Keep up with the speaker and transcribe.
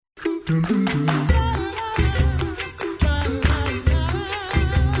Welcome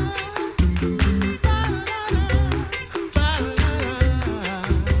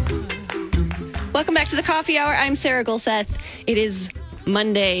back to the Coffee Hour. I'm Sarah Gulseth. It is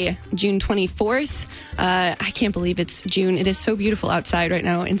Monday, June 24th. I can't believe it's June. It is so beautiful outside right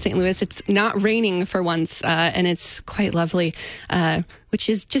now in St. Louis. It's not raining for once, and it's quite lovely, which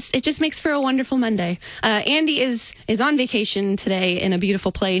is it just makes for a wonderful Monday. Andy is on vacation today in a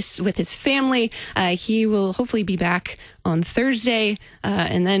beautiful place with his family. He will hopefully be back on Thursday,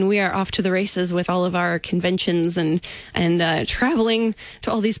 and then we are off to the races with all of our conventions and traveling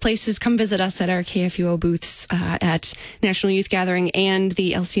to all these places. Come visit us at our KFUO booths at National Youth Gathering and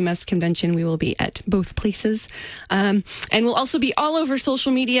the LCMS convention. We will be at both places, and we'll also be all over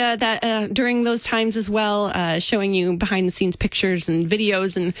social media that during those times as well, showing you behind the scenes pictures and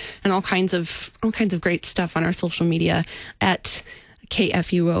videos and all kinds of great stuff on our social media at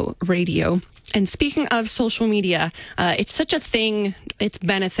KFUO Radio. And speaking of social media, it's such a thing. It's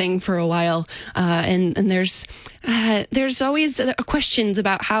been a thing for a while, and there's always questions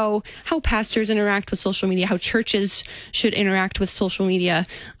about how pastors interact with social media, how churches should interact with social media,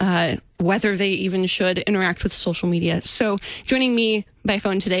 whether they even should interact with social media. So, joining me by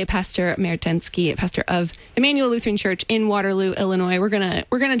phone today, Pastor Martensky, pastor of Emmanuel Lutheran Church in Waterloo, Illinois. We're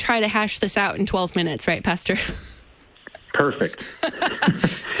gonna try to hash this out in 12 minutes, right, Pastor? Perfect.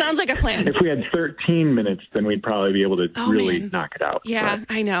 Sounds like a plan. If we had 13 minutes, then we'd probably be able to knock it out. Yeah,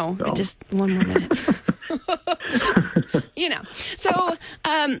 but, I know. So. Just one more minute. So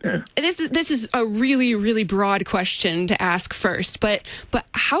this is a really, really broad question to ask first, but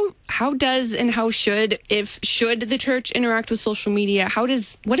how does and how should the church interact with social media? What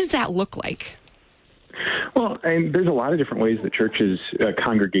does that look like? Well, and there's a lot of different ways that churches,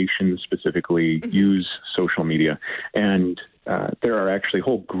 congregations specifically, use social media. And there are actually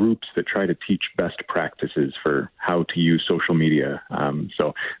whole groups that try to teach best practices for how to use social media.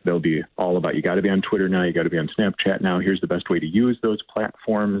 So they'll be all about, you got to be on Twitter now, you got to be on Snapchat now, here's the best way to use those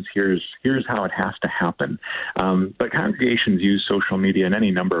platforms, here's how it has to happen. But congregations use social media in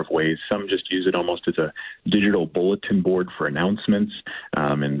any number of ways. Some just use it almost as a digital bulletin board for announcements,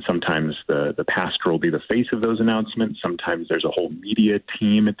 and sometimes the pastor will be the face of those announcements. Sometimes there's a whole media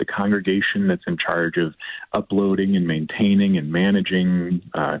team at the congregation that's in charge of uploading and maintaining and managing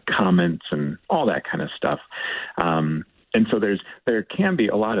comments and all that kind of stuff. And so there can be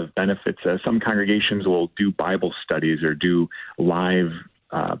a lot of benefits. Some congregations will do Bible studies or do live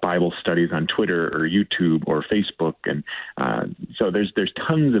Bible studies on Twitter or YouTube or Facebook. And so there's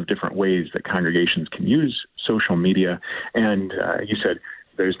tons of different ways that congregations can use social media. And you said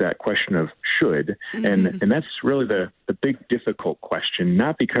there's that question of should. And that's really the big difficult question,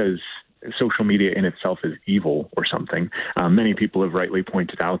 not because social media in itself is evil or something. Many people have rightly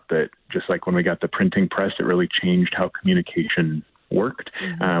pointed out that just like when we got the printing press, it really changed how communication worked.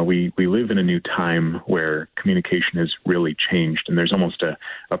 We live in a new time where communication has really changed, and there's almost a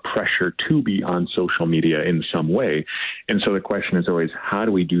pressure to be on social media in some way. And so the question is always, how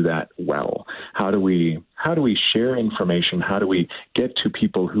do we do that well? How do we share information? How do we get to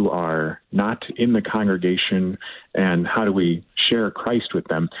people who are not in the congregation, and how do we share Christ with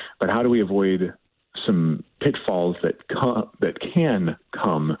them? But how do we avoid some pitfalls that can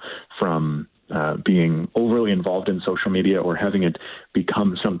come from being overly involved in social media or having it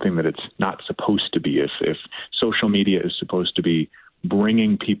become something that it's not supposed to be? If social media is supposed to be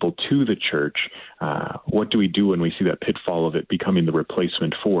bringing people to the church, what do we do when we see that pitfall of it becoming the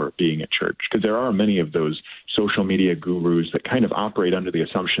replacement for being at church? Because there are many of those social media gurus that kind of operate under the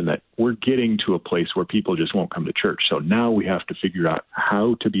assumption that we're getting to a place where people just won't come to church. So now we have to figure out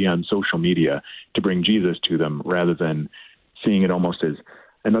how to be on social media to bring Jesus to them, rather than seeing it almost as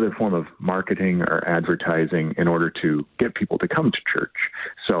another form of marketing or advertising in order to get people to come to church.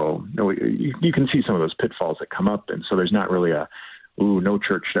 So you can see some of those pitfalls that come up. And so there's not really no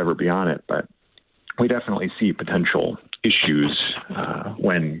church should ever be on it. But we definitely see potential issues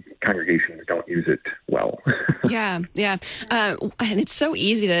when congregations don't use it well. Yeah. And it's so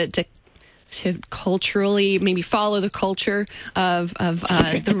easy to culturally maybe follow the culture of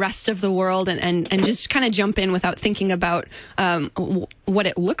the rest of the world and just kind of jump in without thinking about what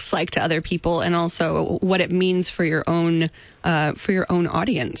it looks like to other people, and also what it means for your own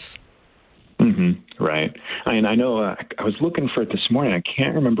audience. Right. I know I was looking for it this morning. I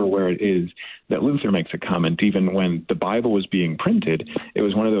can't remember where it is that Luther makes a comment. Even when the Bible was being printed, it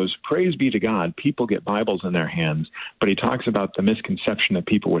was one of those, praise be to God, people get Bibles in their hands. But he talks about the misconception that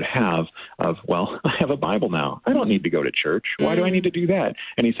people would have of, well, I have a Bible now. I don't need to go to church. Why do I need to do that?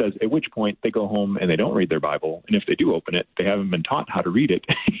 And he says, at which point they go home and they don't read their Bible. And if they do open it, they haven't been taught how to read it.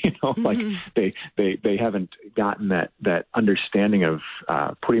 Like they haven't gotten that understanding of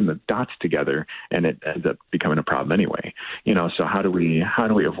putting the dots together, and it ends up becoming a problem anyway. So how do we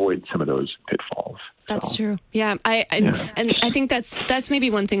avoid some of those pitfalls? That's true. Yeah, and I think that's maybe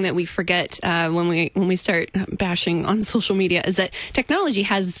one thing that we forget when we start bashing on social media is that technology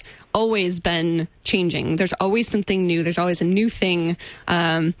has always been changing. There's always something new. There's always a new thing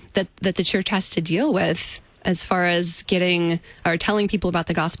that the church has to deal with as far as getting or telling people about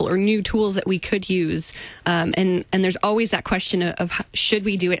the gospel or new tools that we could use. And there's always that question of should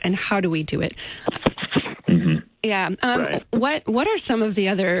we do it and how do we do it? Yeah. Right. What are some of the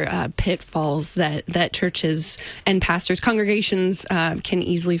other pitfalls that churches and pastors, congregations can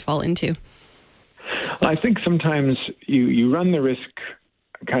easily fall into? I think sometimes you run the risk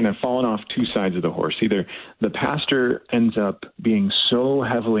kind of falling off two sides of the horse. Either the pastor ends up being so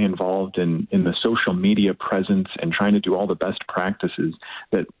heavily involved in the social media presence and trying to do all the best practices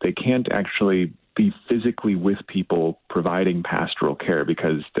that they can't actually be physically with people providing pastoral care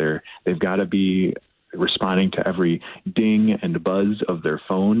because they've got to be responding to every ding and buzz of their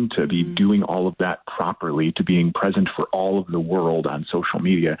phone, to be doing all of that properly, to being present for all of the world on social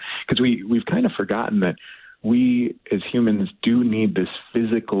media. Because we've kind of forgotten that we as humans do need this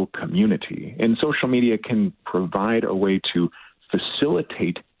physical community. And social media can provide a way to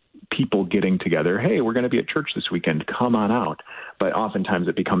facilitate people getting together. Hey, we're going to be at church this weekend. Come on out. But oftentimes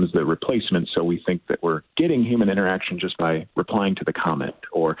it becomes the replacement. So we think that we're getting human interaction just by replying to the comment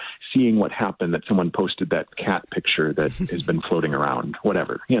or seeing what happened, that someone posted that cat picture that has been floating around,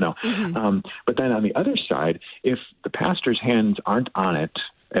 whatever, But then on the other side, if the pastor's hands aren't on it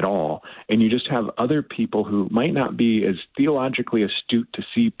at all, and you just have other people who might not be as theologically astute to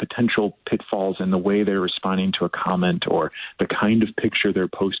see potential pitfalls in the way they're responding to a comment or the kind of picture they're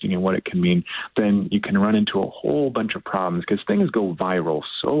posting and what it can mean, then you can run into a whole bunch of problems because things go viral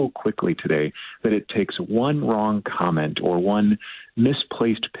so quickly today that it takes one wrong comment or one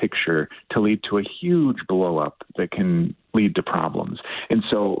misplaced picture to lead to a huge blow up that can lead to problems. And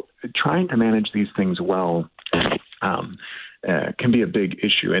so trying to manage these things well can be a big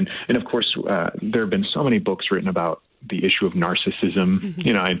issue. And of course, there have been so many books written about the issue of narcissism,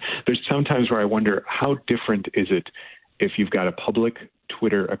 and there's sometimes where I wonder how different is it if you've got a public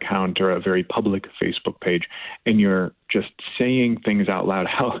Twitter account or a very public Facebook page and you're just saying things out loud.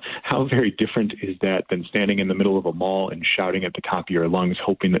 How very different is that than standing in the middle of a mall and shouting at the top of your lungs,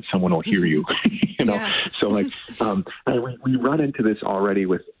 hoping that someone will hear you? Yeah. So we run into this already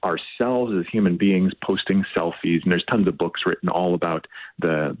with ourselves as human beings posting selfies, and there's tons of books written all about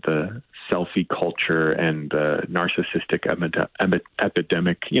the selfie culture and the narcissistic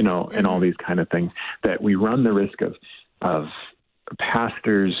epidemic, and all these kind of things that we run the risk of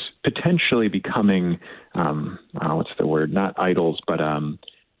pastors potentially becoming, not idols, but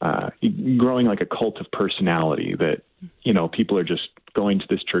growing like a cult of personality that, people are just going to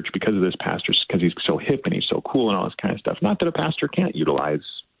this church because of this pastor, because he's so hip and he's so cool and all this kind of stuff. Not that a pastor can't utilize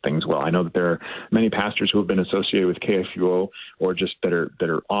things well. I know that there are many pastors who have been associated with KFUO or just that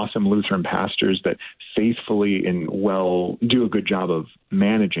are awesome Lutheran pastors that faithfully and well do a good job of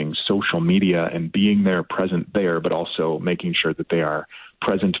managing social media and being there, present there, but also making sure that they are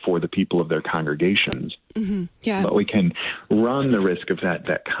present for the people of their congregations. Mm-hmm. Yeah. But we can run the risk of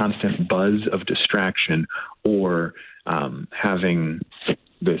that constant buzz of distraction or having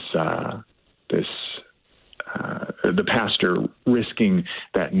the pastor risking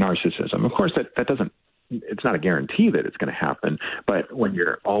that narcissism. Of course, that doesn't, it's not a guarantee that it's going to happen, but when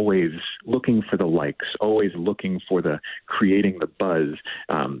you're always looking for the likes, always looking for creating the buzz,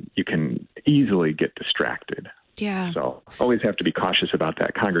 you can easily get distracted. Yeah. So always have to be cautious about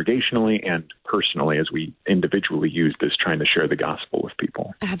that congregationally and personally as we individually use this, trying to share the gospel with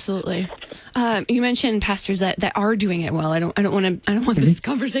people. Absolutely. You mentioned pastors that are doing it well. I don't want this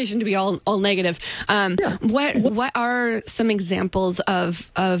conversation to be all negative. What are some examples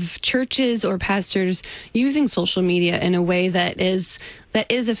of churches or pastors using social media in a way that is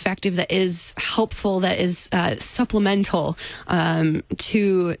effective, that is helpful, that is supplemental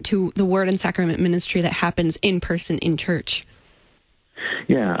to the word and sacrament ministry that happens in person in church?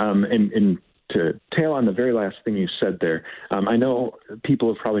 Yeah, and to tail on the very last thing you said there, I know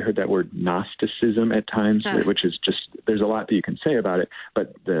people have probably heard that word Gnosticism at times, which is just, there's a lot that you can say about it,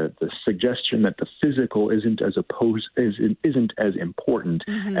 but the suggestion that the physical isn't as important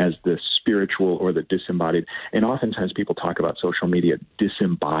as the spiritual or the disembodied. And oftentimes people talk about social media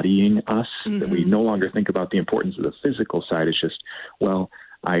disembodying us, that we no longer think about the importance of the physical side. It's just, well,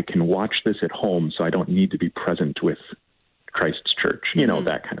 I can watch this at home, so I don't need to be present with Christ's church, you know,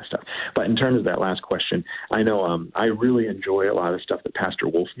 that kind of stuff. But in terms of that last question, I know I really enjoy a lot of stuff that Pastor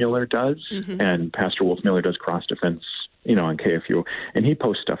Wolfmueller does, and Pastor Wolfmueller does Cross Defense, you know, on KFUO, and he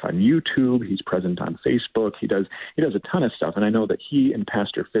posts stuff on YouTube. He's present on Facebook. He does a ton of stuff, and I know that he and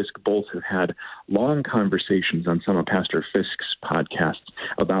Pastor Fisk both have had long conversations on some of Pastor Fisk's podcasts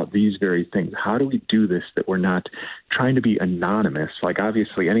about these very things. How do we do this that we're not trying to be anonymous? Like,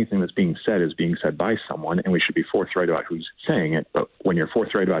 obviously, anything that's being said is being said by someone, and we should be forthright about who's saying it. But when you're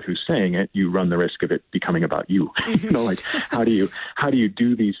forthright about who's saying it, you run the risk of it becoming about you. You know, like, how do you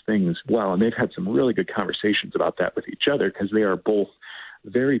do these things well? And they've had some really good conversations about that with each other, because they are both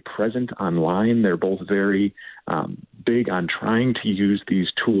very present online. They're both very big on trying to use these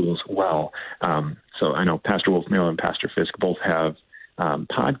tools well. So I know Pastor Wolfmueller and Pastor Fisk both have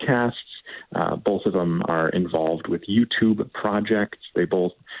podcasts. Both of them are involved with YouTube projects. They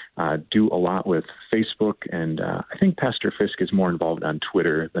both do a lot with Facebook, and I think Pastor Fisk is more involved on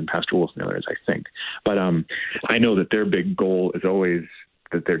Twitter than Pastor Wolfmueller is, I think. But I know that their big goal is always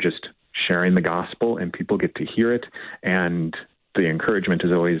that they're just sharing the gospel and people get to hear it. And the encouragement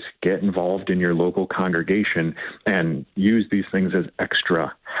is always get involved in your local congregation and use these things as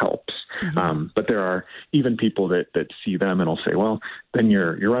extra helps. But there are even people that see them and will say, well, then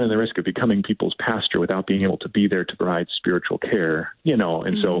you're running the risk of becoming people's pastor without being able to be there to provide spiritual care, you know.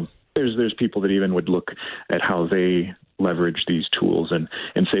 And so there's people that even would look at how they leverage these tools and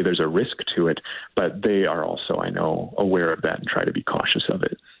say there's a risk to it, but they are also, I know, aware of that and try to be cautious of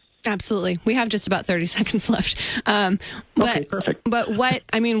it. Absolutely. We have just about 30 seconds left. Okay, perfect. But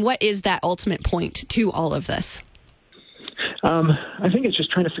what is that ultimate point to all of this? I think it's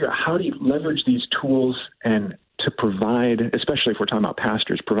just trying to figure out how do you leverage these tools and to provide, especially if we're talking about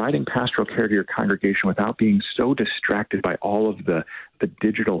pastors, providing pastoral care to your congregation without being so distracted by all of the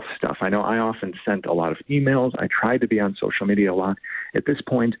digital stuff. I know I often sent a lot of emails. I tried to be on social media a lot. At this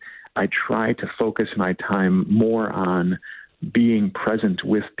point, I try to focus my time more on being present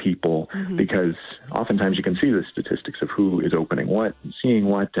with people, because oftentimes you can see the statistics of who is opening what and seeing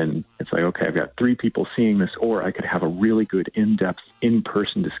what, and it's like, okay, I've got 3 people seeing this, or I could have a really good in-depth,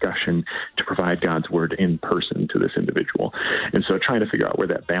 in-person discussion to provide God's word in person to this individual. And so trying to figure out where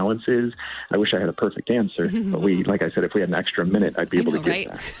that balance is, I wish I had a perfect answer, but like I said, if we had an extra minute, I'd be able to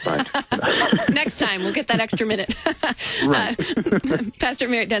get that. But, next time, we'll get that extra minute. Right. Pastor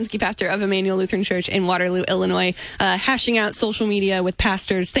Merritt Densky, pastor of Emmanuel Lutheran Church in Waterloo, Illinois, hashing out social media with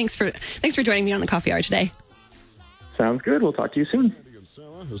pastors. Thanks for joining me on the Coffee Hour today. Sounds good. We'll talk to you soon.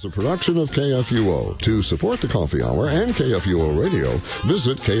 Is a production of KFUO. To support the Coffee Hour and KFUO Radio,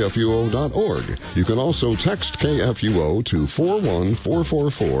 visit KFUO.org. You can also text KFUO to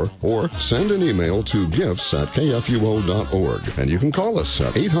 41444 or send an email to gifts@KFUO.org. And you can call us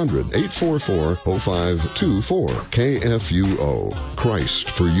at 800-844-0524. KFUO. Christ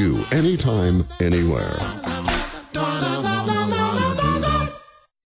for you, anytime, anywhere.